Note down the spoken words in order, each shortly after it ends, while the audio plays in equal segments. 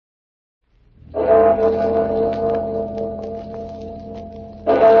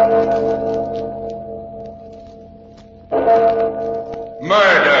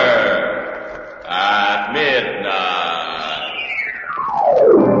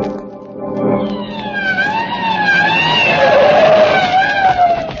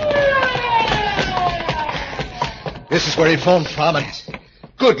where he phoned from, and...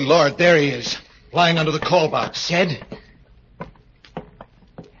 Good Lord, there he is, lying under the call box. Dead?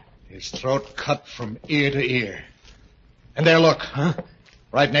 His throat cut from ear to ear. And there, look. Huh?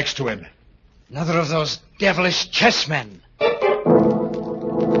 Right next to him. Another of those devilish chessmen.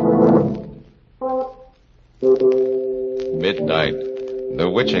 Midnight, the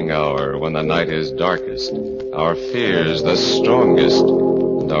witching hour when the night is darkest, our fears the strongest,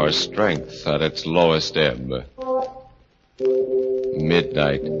 and our strength at its lowest ebb.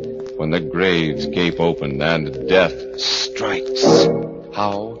 Midnight, when the graves gape open and death strikes.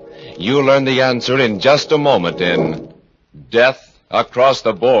 How? You'll learn the answer in just a moment in Death Across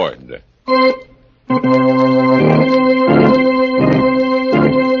the Board.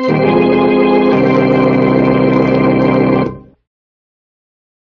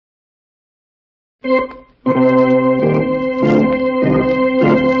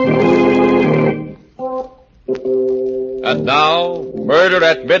 And now, Murder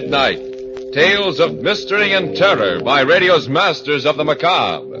at Midnight. Tales of mystery and terror by radio's masters of the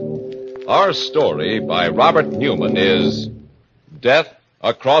macabre. Our story by Robert Newman is Death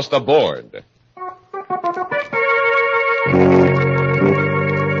Across the Board.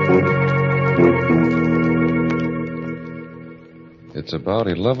 It's about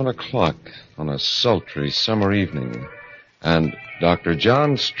 11 o'clock on a sultry summer evening, and Dr.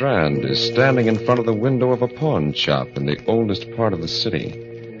 John Strand is standing in front of the window of a pawn shop in the oldest part of the city.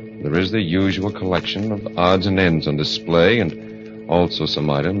 There is the usual collection of odds and ends on display, and also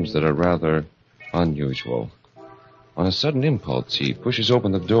some items that are rather unusual. On a sudden impulse, he pushes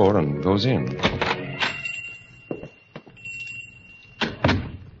open the door and goes in.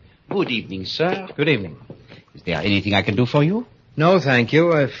 Good evening, sir. Good evening. Is there anything I can do for you? No, thank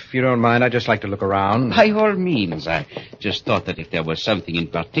you. If you don't mind, I'd just like to look around. By all means. I just thought that if there was something in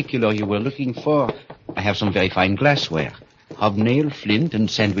particular you were looking for, I have some very fine glassware. Hobnail, flint,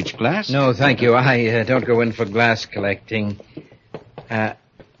 and sandwich glass. No, thank you. I don't go in for glass collecting.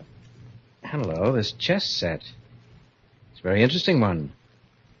 Hello, this chess set. It's a very interesting one.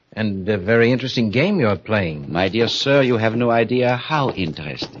 And a very interesting game you're playing. My dear sir, you have no idea how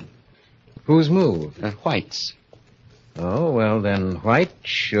interesting. Whose move? White's. Oh, well, then White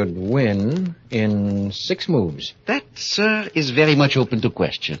should win in 6 moves. That, sir, is very much open to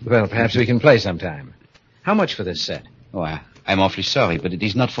question. Well, perhaps we can play sometime. How much for this set? Oh, I'm awfully sorry, but it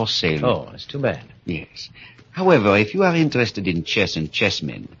is not for sale. Oh, that's too bad. Yes. However, if you are interested in chess and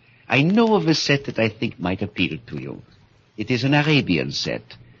chessmen, I know of a set that I think might appeal to you. It is an Arabian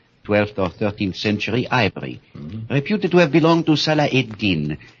set, 12th or 13th century ivory, reputed to have belonged to Salah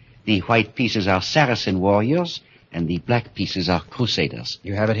ed-Din. The white pieces are Saracen warriors, and the black pieces are crusaders.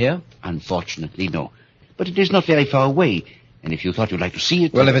 You have it here? Unfortunately, no. But it is not very far away, and if you thought you'd like to see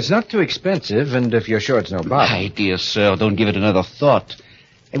it... Well, if it's not too expensive, and if you're sure it's no bother... My dear sir, don't give it another thought.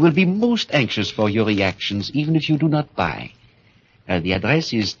 I will be most anxious for your reactions, even if you do not buy. The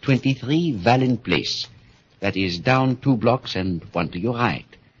address is 23 Valen Place. That is down 2 blocks and 1 to your right.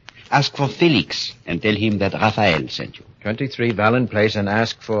 Ask for Felix, and tell him that Raphael sent you. 23 Valen Place, and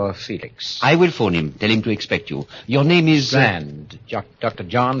ask for Felix. I will phone him. Tell him to expect you. Your name is... Strand. Dr.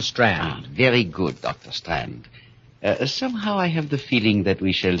 John Strand. Very good, Dr. Strand. Somehow I have the feeling that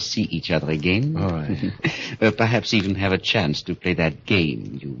we shall see each other again. All right. Perhaps even have a chance to play that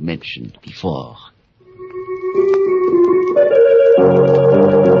game you mentioned before.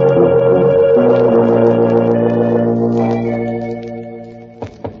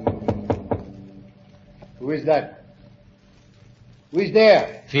 Who is that? Who is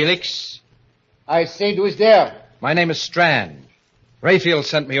there? Felix? I said, who is there? My name is Strand. Rayfield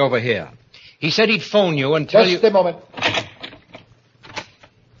sent me over here. He said he'd phone you and tell you... Just a moment.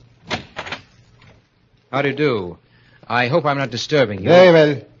 How do you do? I hope I'm not disturbing you. Very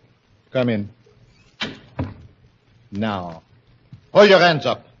well. Come in. Now, hold your hands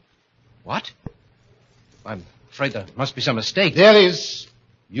up. What? I'm afraid there must be some mistake. There is.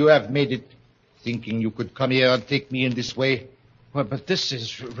 You have made it, thinking you could come here and take me in this way. Well, but this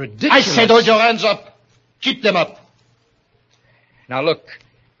is ridiculous. I said hold your hands up. Keep them up. Now, look,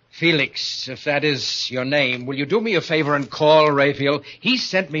 Felix, if that is your name, will you do me a favor and call Rayfield? He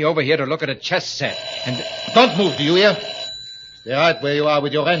sent me over here to look at a chess set. And don't move, do you hear? Stay right where you are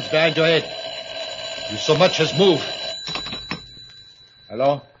with your hands behind your head. You so much as move.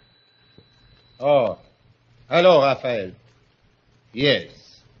 Hello? Oh. Hello, Raphael. Yes,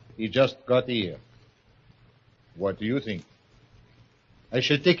 he just got here. What do you think? I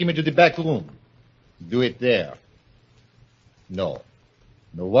shall take him into the back room. Do it there. No.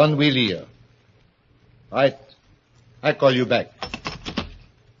 No one will hear. Right. I call you back.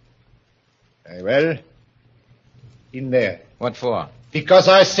 Very well. In there. What for? Because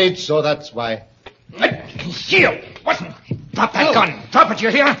I said so, that's why. Here! What? Drop that gun! Drop it, you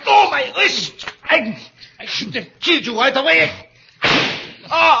hear? Oh, my wrist! I should have killed you right away.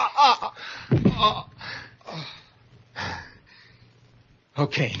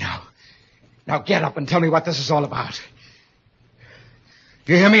 Okay, now. Now get up and tell me what this is all about.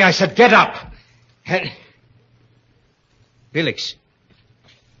 You hear me? I said get up. Felix.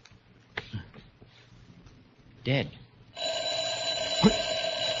 Dead.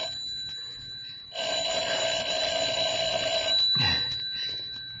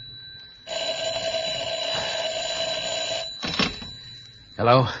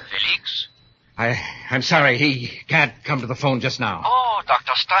 Hello? Felix? I'm sorry, he can't come to the phone just now. Oh,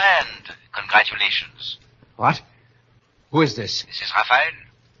 Dr. Strand. Congratulations. What? Who is this? This is Raphael.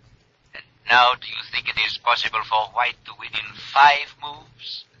 And now, do you think it is possible for White to win in 5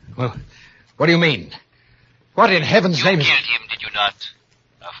 moves? Well, what do you mean? What in heaven's You name killed is... him, did you not?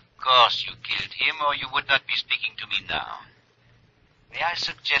 Of course you killed him, or you would not be speaking to me now. May I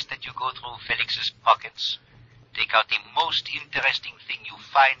suggest that you go through Felix's pockets, take out the most interesting thing you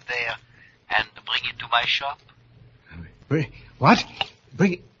find there, and bring it to my shop? What?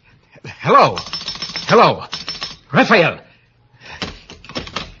 Bring... Hello? Hello? Raphael!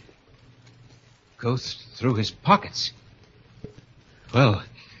 Goes through his pockets. Well,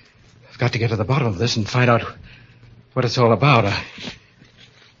 I've got to get to the bottom of this and find out what it's all about. A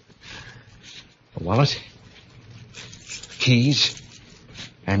wallet, keys,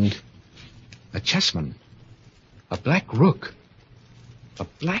 and a chessman. A black rook. A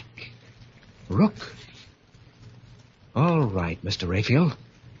black rook. All right, Mr. Raphael.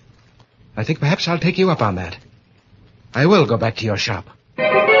 I think perhaps I'll take you up on that. I will go back to your shop.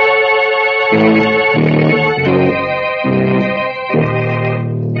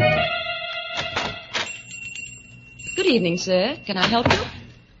 Good evening, sir. Can I help you?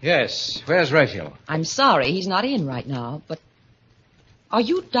 Yes. Where's Raphael? I'm sorry, he's not in right now, but... Are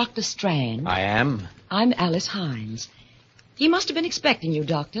you Dr. Strand? I am. I'm Alice Hines. He must have been expecting you,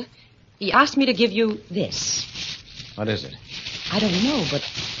 Doctor. He asked me to give you this. What is it? I don't know, but...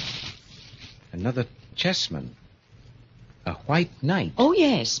 Another chessman. A white knight. Oh,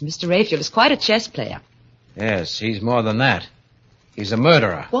 yes, Mr. Raphael is quite a chess player. Yes, he's more than that. He's a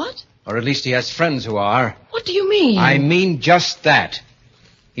murderer. What? Or at least he has friends who are. What do you mean? I mean just that.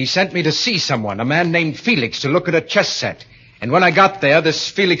 He sent me to see someone, a man named Felix, to look at a chess set. And when I got there, this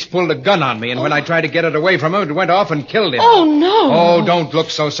Felix pulled a gun on me, and when I tried to get it away from him, it went off and killed him. Oh, no. Oh, don't look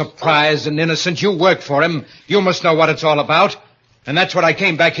so surprised and innocent. You work for him. You must know what it's all about. And that's what I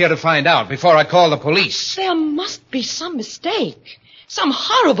came back here to find out before I called the police. There must be some mistake. Some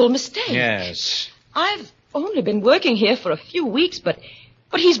horrible mistake. Yes. I've only been working here for a few weeks, but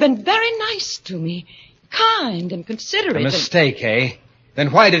he's been very nice to me. Kind and considerate. A mistake, eh?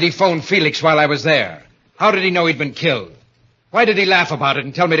 Then why did he phone Felix while I was there? How did he know he'd been killed? Why did he laugh about it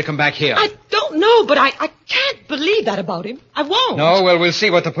and tell me to come back here? I don't know, but I can't believe that about him. I won't. No, well, we'll see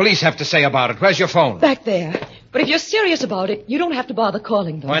what the police have to say about it. Where's your phone? Back there. But if you're serious about it, you don't have to bother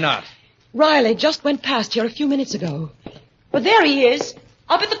calling, though. Why not? Riley just went past here a few minutes ago. But there he is,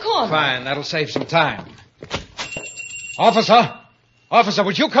 up at the corner. Fine, that'll save some time. Officer! Officer,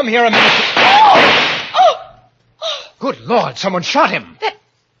 would you come here a minute? Oh! Good Lord, someone shot him.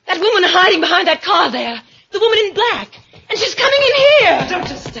 That woman hiding behind that car there. The woman in black. And she's coming in here. Don't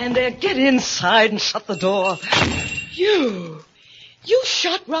just stand there. Get inside and shut the door. You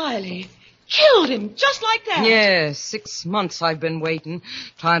shot Riley. Killed him, just like that. Yes, 6 months I've been waiting,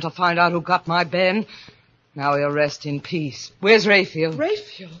 trying to find out who got my Ben. Now he'll rest in peace. Where's Raphael?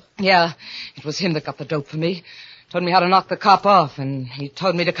 Raphael? Yeah, it was him that got the dope for me. Told me how to knock the cop off, and he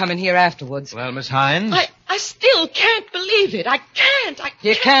told me to come in here afterwards. Well, Miss Hines? I still can't believe it. I can't.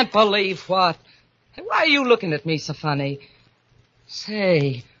 You can't believe what? Hey, why are you looking at me so funny?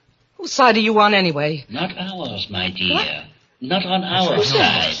 Say, whose side are you on anyway? Not ours, my dear. What? Not on our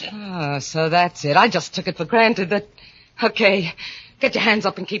side. Ah, so that's it. I just took it for granted that... Okay, get your hands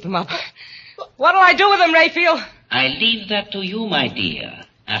up and keep them up. What'll I do with them, Raphael? I leave that to you, my dear.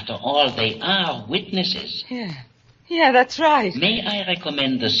 After all, they are witnesses. Yeah, that's right. May I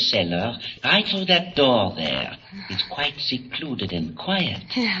recommend the cellar right through that door there? It's quite secluded and quiet.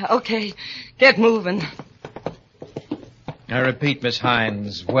 Yeah, okay. Get moving. I repeat, Miss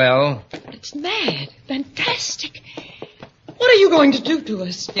Hines, well... It's mad. Fantastic. What are you going to do to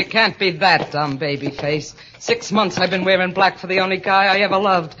us? You can't be that dumb, baby face. 6 months I've been wearing black for the only guy I ever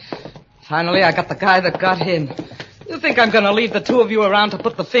loved. Finally, I got the guy that got him. You think I'm going to leave the two of you around to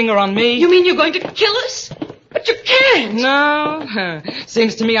put the finger on me? You mean you're going to kill us? But you can't. No.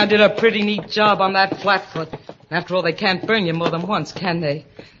 Seems to me I did a pretty neat job on that Flatfoot. After all, they can't burn you more than once, can they?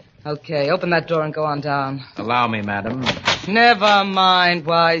 Okay, open that door and go on down. Allow me, madam. Never mind,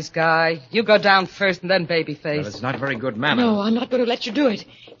 wise guy. You go down first and then Babyface. Well, it's not very good manner. No, I'm not going to let you do it.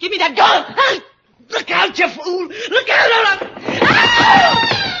 Give me that gun! Ah! Look out, you fool! Look out!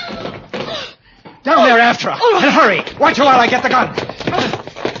 Down there after her. All right. And hurry. Watch her while I get the gun.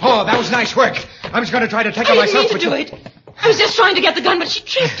 Oh, that was nice work. I was going to try to take her I didn't myself, mean to do it. I was just trying to get the gun, but she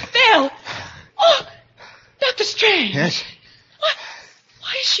tripped, fell. Oh, Dr. Strand. Yes?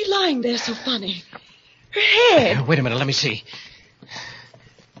 Why is she lying there so funny? Her head. Wait a minute, let me see.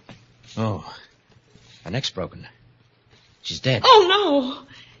 Oh, her neck's broken. She's dead. Oh, no.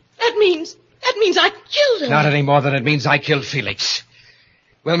 That means I killed her. Not any more than it means I killed Felix.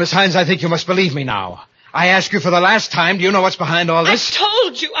 Well, Miss Hines, I think you must believe me now. I ask you for the last time, do you know what's behind all this? I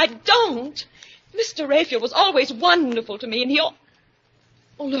told you I don't. Mr. Raphael was always wonderful to me, and he... Oh,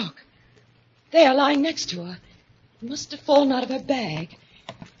 look. There, lying next to her. It must have fallen out of her bag.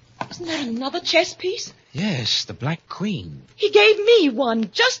 Isn't that another chess piece? Yes, the Black Queen. He gave me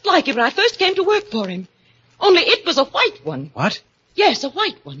one, just like it when I first came to work for him. Only it was a white one. What? Yes, a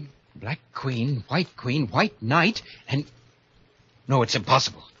white one. Black Queen, White Knight, and... No, it's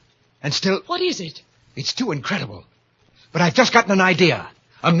impossible. And still... What is it? It's too incredible. But I've just gotten an idea.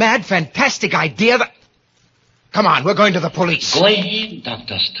 A mad, fantastic idea that... Come on, we're going to the police. Go ahead,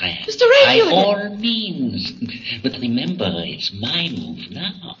 Dr. Strand. Mr. Raphael. By all means. But remember, it's my move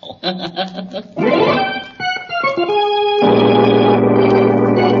now.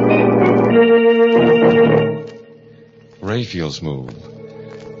 Raphael's move.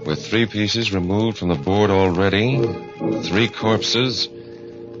 With 3 pieces removed from the board already, 3 corpses,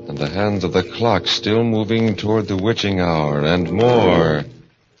 and the hands of the clock still moving toward the witching hour, and more.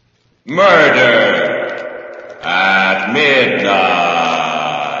 Murder at midnight.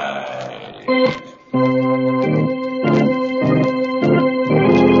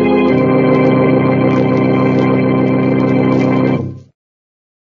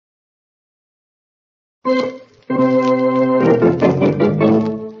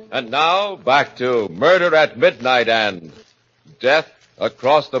 And now, back to Murder at Midnight and Death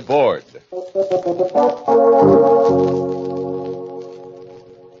Across the Board.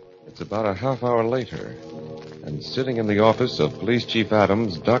 It's about a half hour later, and sitting in the office of Police Chief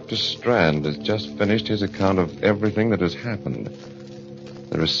Adams, Dr. Strand has just finished his account of everything that has happened.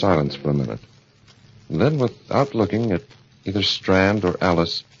 There is silence for a minute. And then, without looking at either Strand or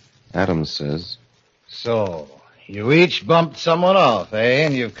Alice, Adams says, So, you each bumped someone off, eh?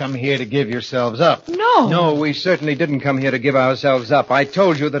 And you've come here to give yourselves up. No. No, we certainly didn't come here to give ourselves up. I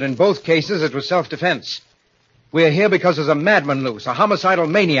told you that in both cases it was self-defense. We're here because there's a madman loose, a homicidal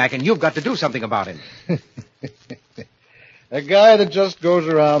maniac, and you've got to do something about him. A guy that just goes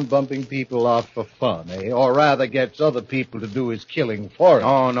around bumping people off for fun, eh? Or rather gets other people to do his killing for him.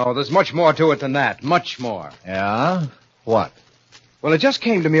 Oh, no, there's much more to it than that. Much more. Yeah? What? Well, it just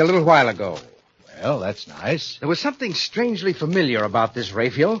came to me a little while ago. Well, that's nice. There was something strangely familiar about this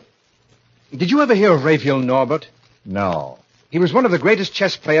Raphael. Did you ever hear of Raphael Norbert? No. He was one of the greatest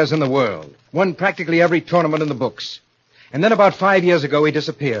chess players in the world. Won practically every tournament in the books. And then about 5 years ago, he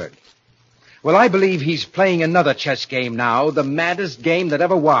disappeared. Well, I believe he's playing another chess game now, the maddest game that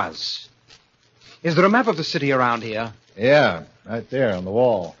ever was. Is there a map of the city around here? Yeah, right there on the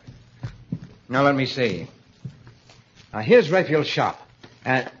wall. Now, let me see. Here's Raphael's shop.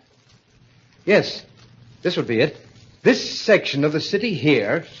 Yes, this would be it. This section of the city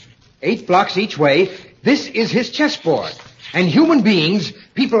here, 8 blocks each way, this is his chessboard. And human beings,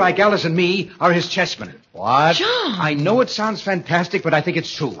 people like Alice and me, are his chessmen. What? John. I know it sounds fantastic, but I think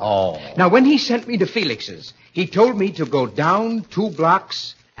it's true. Oh. Now, when he sent me to Felix's, he told me to go down 2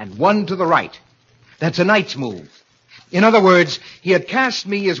 blocks and 1 to the right. That's a knight's move. In other words, he had cast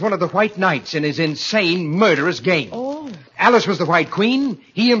me as one of the white knights in his insane, murderous game. Oh. Alice was the white queen,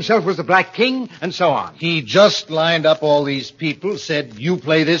 he himself was the black king, and so on. He just lined up all these people, said, you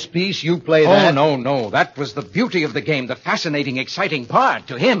play this piece, you play that. Oh, no. That was the beauty of the game, the fascinating, exciting part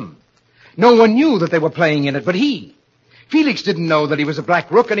to him. No one knew that they were playing in it but he. Felix didn't know that he was a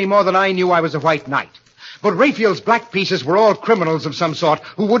black rook any more than I knew I was a white knight. But Raphael's black pieces were all criminals of some sort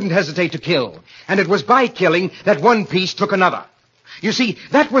who wouldn't hesitate to kill. And it was by killing that one piece took another. You see,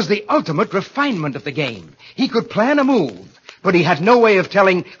 that was the ultimate refinement of the game. He could plan a move, but he had no way of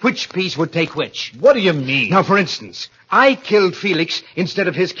telling which piece would take which. What do you mean? Now, for instance, I killed Felix instead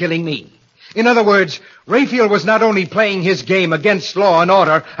of his killing me. In other words, Raphael was not only playing his game against law and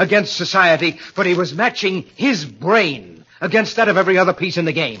order, against society, but he was matching his brain against that of every other piece in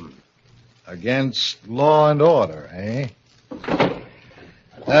the game. Against law and order, eh?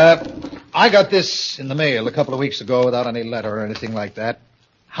 I got this in the mail a couple of weeks ago without any letter or anything like that.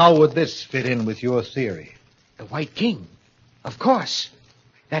 How would this fit in with your theory? The White King. Of course.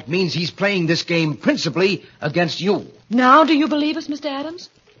 That means he's playing this game principally against you. Now do you believe us, Mr. Adams?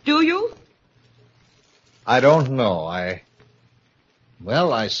 Do you? I don't know.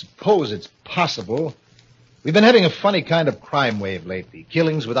 Well, I suppose it's possible. We've been having a funny kind of crime wave lately.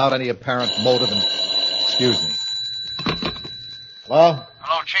 Killings without any apparent motive and... Excuse me. Hello?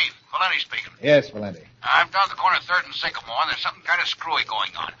 Hello, Chief. Valenti speaking. Yes, Valenti. I'm down the corner of 3rd and Sycamore, and there's something kind of screwy going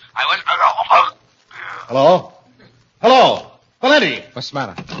on. I was... Hello? Hello? Valenti! What's the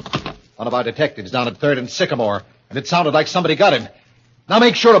matter? One of our detectives down at 3rd and Sycamore, and it sounded like somebody got him. Now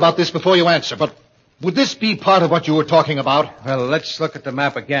make sure about this before you answer, but would this be part of what you were talking about? Well, let's look at the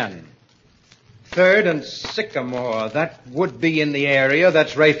map again. 3rd and Sycamore. That would be in the area.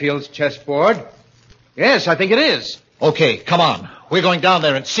 That's Rayfield's chessboard. Yes, I think it is. Okay, come on. We're going down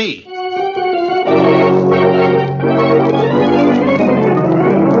there and see.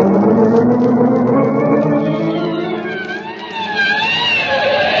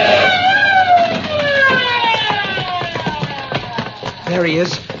 There he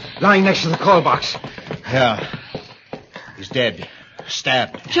is, lying next to the call box. Yeah. He's dead.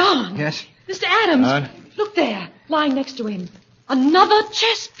 Stabbed. John. Yes? Mr. Adams. Look there, lying next to him. Another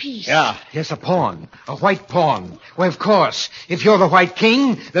chess piece. Yeah. Yes, a pawn. A white pawn. Well, of course. If you're the White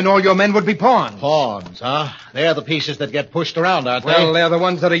King, then all your men would be pawns. Pawns, huh? They're the pieces that get pushed around, aren't they? Well, they're the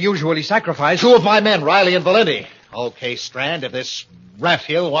ones that are usually sacrificed. 2 of my men, Riley and Valenti. Okay, Strand, if this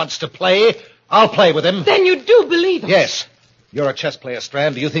Raphael wants to play, I'll play with him. Then you do believe us? Yes. You're a chess player,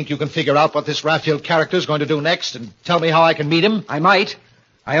 Strand. Do you think you can figure out what this Raphael character is going to do next and tell me how I can meet him? I might.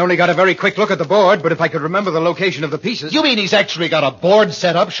 I only got a very quick look at the board, but if I could remember the location of the pieces... You mean he's actually got a board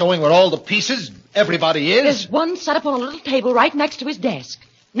set up showing where all the pieces, everybody is? There's one set up on a little table right next to his desk.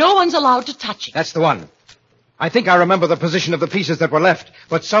 No one's allowed to touch it. That's the one. I think I remember the position of the pieces that were left,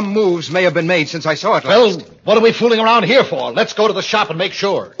 but some moves may have been made since I saw it last. Well, what are we fooling around here for? Let's go to the shop and make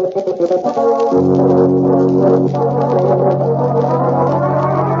sure.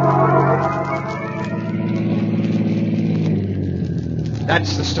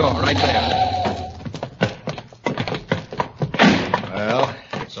 That's the store, right there. Well,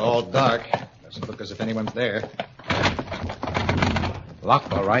 it's all dark. Doesn't look as if anyone's there.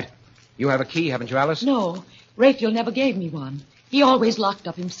 Locked, all right. You have a key, haven't you, Alice? No, Raphael never gave me one. He always locked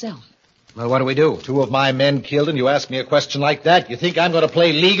up himself. Well, what do we do? 2 of my men killed, and you ask me a question like that? You think I'm going to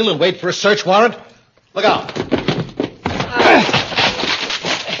play legal and wait for a search warrant? Look out.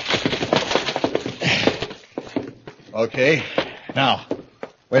 Okay. Now,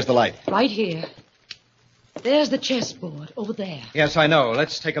 where's the light? Right here. There's the chessboard over there. Yes, I know.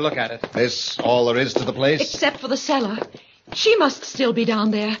 Let's take a look at it. This all there is to the place? Except for the cellar. She must still be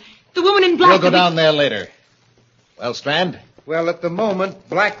down there. The woman in black... We'll go down there later. Well, Strand? Well, at the moment,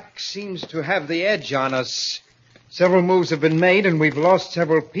 Black seems to have the edge on us. Several moves have been made, and we've lost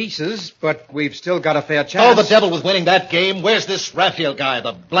several pieces, but we've still got a fair chance. Oh, the devil with winning that game. Where's this Raphael guy,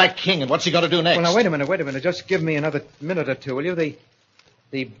 the Black King, and what's he going to do next? Well, now, wait a minute. Just give me another minute or two, will you?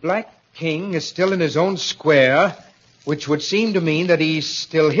 The Black King is still in his own square, which would seem to mean that he's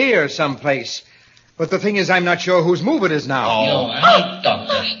still here someplace. But the thing is, I'm not sure whose move it is now. You're right,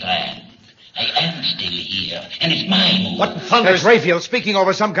 Dr. Strand. I am still here, and it's my move. What in thunder? There's Raphael speaking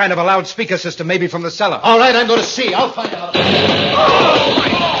over some kind of a loudspeaker system, maybe from the cellar. All right, I'm going to see. I'll find out. Oh, my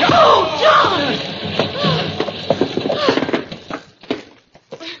God! Oh,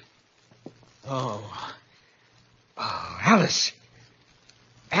 John! Oh, Alice.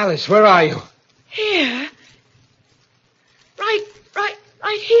 Alice, where are you? Here.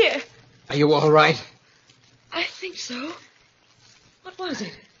 Right here. Are you all right? I think so. What was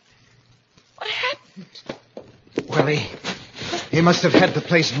it? What happened? Well, he must have had the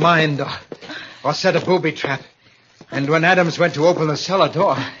place mined or set a booby trap. And when Adams went to open the cellar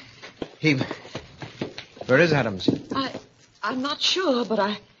door, Where is Adams? I'm not sure, but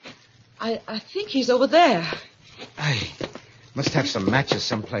I think he's over there. I must have some matches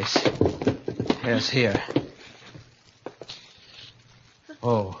someplace. Yes, here.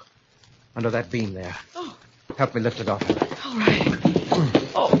 Oh, under that beam there. Oh. Help me lift it off. All right.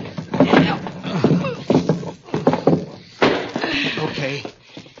 Oh. Okay.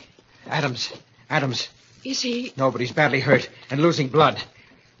 Adams. Is he? No, but he's badly hurt and losing blood.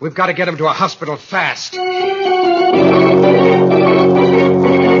 We've got to get him to a hospital fast.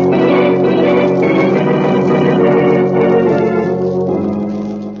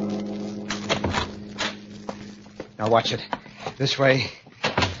 Now watch it. This way.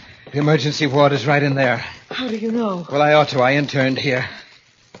 The emergency ward is right in there. How do you know? Well, I ought to. I interned here.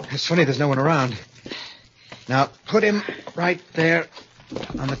 It's funny there's no one around. Now, put him right there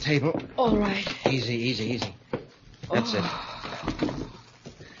on the table. All right. Easy. That's it.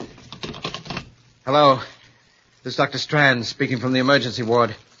 Hello. This is Dr. Strand speaking from the emergency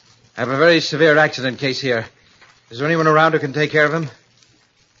ward. I have a very severe accident case here. Is there anyone around who can take care of him?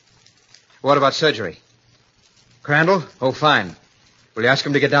 What about surgery? Crandall? Oh, fine. Will you ask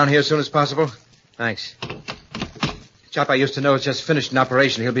him to get down here as soon as possible? Thanks. The chap I used to know has just finished an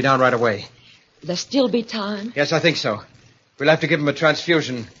operation. He'll be down right away. There'll still be time. Yes, I think so. We'll have to give him a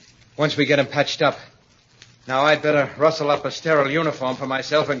transfusion once we get him patched up. Now, I'd better rustle up a sterile uniform for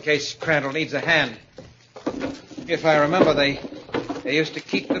myself in case Crandall needs a hand. If I remember, they used to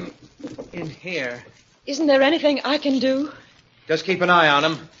keep them in here. Isn't there anything I can do? Just keep an eye on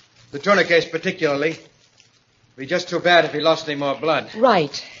him. The tourniquets particularly. It'd be just too bad if he lost any more blood.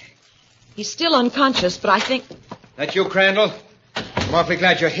 Right. He's still unconscious, but I think... That you, Crandall? I'm awfully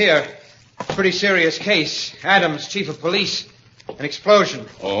glad you're here. Pretty serious case. Adams, chief of police. An explosion.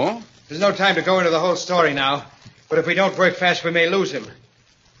 Oh? There's no time to go into the whole story now. But if we don't work fast, we may lose him.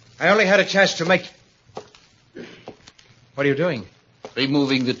 I only had a chance to make... What are you doing?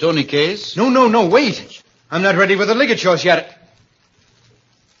 Removing the tourniquets? No, wait. I'm not ready with the ligatures yet.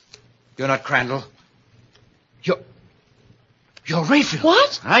 You're not Crandall. You're Raphael.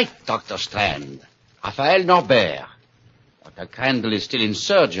 What? Right, Dr. Strand. Raphael Norbert. Dr. Crandall is still in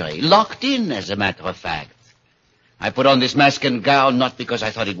surgery. Locked in, as a matter of fact. I put on this mask and gown not because I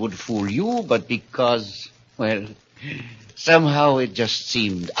thought it would fool you, but because, well, somehow it just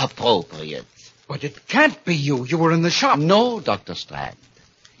seemed appropriate. But it can't be you. You were in the shop. No, Dr. Strand.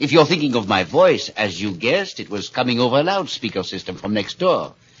 If you're thinking of my voice, as you guessed, it was coming over a loudspeaker system from next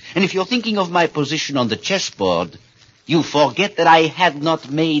door. And if you're thinking of my position on the chessboard, you forget that I had not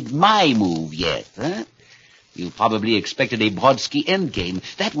made my move yet, huh? You probably expected a Brodsky endgame.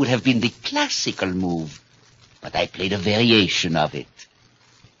 That would have been the classical move. But I played a variation of it.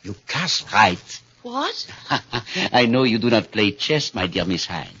 You castled. Right. What? I know you do not play chess, my dear Miss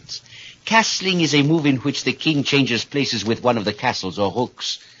Hines. Castling is a move in which the king changes places with one of the castles or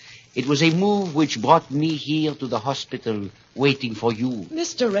rooks. It was a move which brought me here to the hospital waiting for you.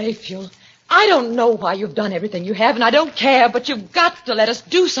 Mr. Raphael, I don't know why you've done everything you have, and I don't care, but you've got to let us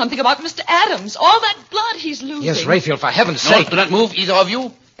do something about Mr. Adams. All that blood he's losing. Yes, Raphael, for heaven's No, sake. do not move, either of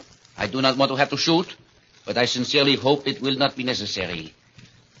you. I do not want to have to shoot, but I sincerely hope it will not be necessary.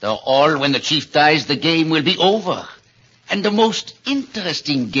 After all, when the chief dies, the game will be over. And the most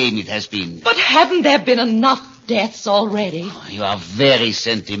interesting game it has been. But haven't there been enough deaths already? Oh, you are very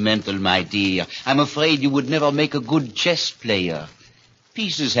sentimental, my dear. I'm afraid you would never make a good chess player.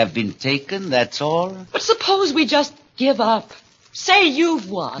 Pieces have been taken, that's all. But suppose we just give up. Say you've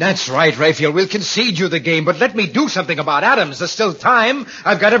won. That's right, Raphael. We'll concede you the game, but let me do something about Adams. There's still time.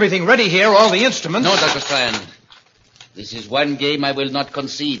 I've got everything ready here, all the instruments. No, Dr. Strand. This is one game I will not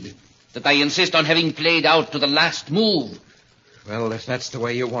concede. That I insist on having played out to the last move. Well, if that's the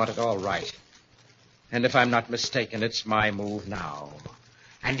way you want it, all right. And if I'm not mistaken, it's my move now.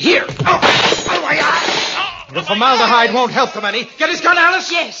 And here! The formaldehyde won't help them any. Get his gun, Alice?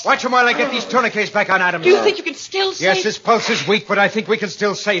 Yes. Watch him while I get these tourniquets back on Adams. Do you think you can still save... Yes, his pulse is weak, but I think we can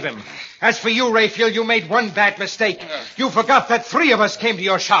still save him. As for you, Raphael, you made one bad mistake. You forgot that 3 of us came to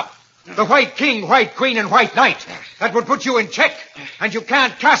your shop. The White King, White Queen, and White Knight. That would put you in check. And you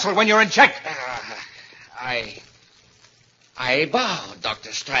can't castle when you're in check. I bow,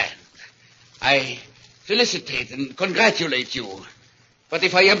 Dr. Strand. I felicitate and congratulate you. But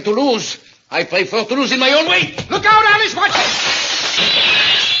if I am to lose, I prefer to lose in my own way. Look out, Alice! Watch it!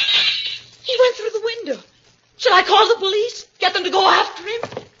 He went through the window. Should I call the police? Get them to go after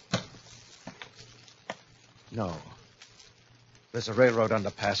him? No. There's a railroad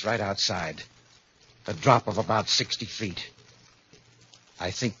underpass right outside. A drop of about 60 feet.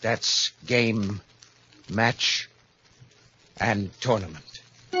 I think that's game, match, and tournament.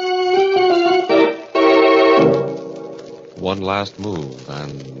 One last move,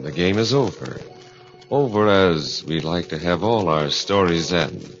 and the game is over. Over as we like to have all our stories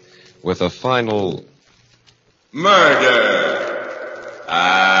end, with a final... Murder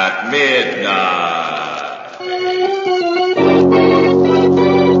at midnight.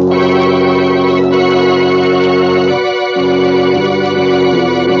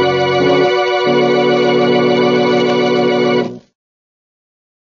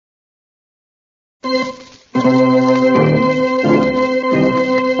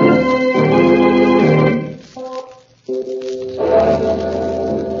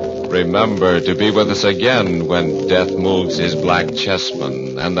 Remember to be with us again when death moves his black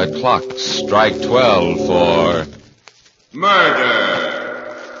chessmen and the clocks strike 12 for...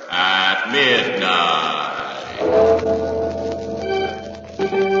 Murder at midnight.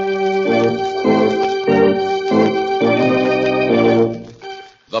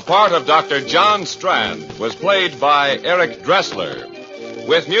 The part of Dr. John Strand was played by Eric Dressler.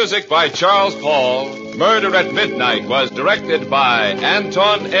 With music by Charles Paul, Murder at Midnight was directed by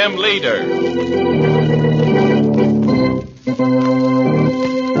Anton M. Leader.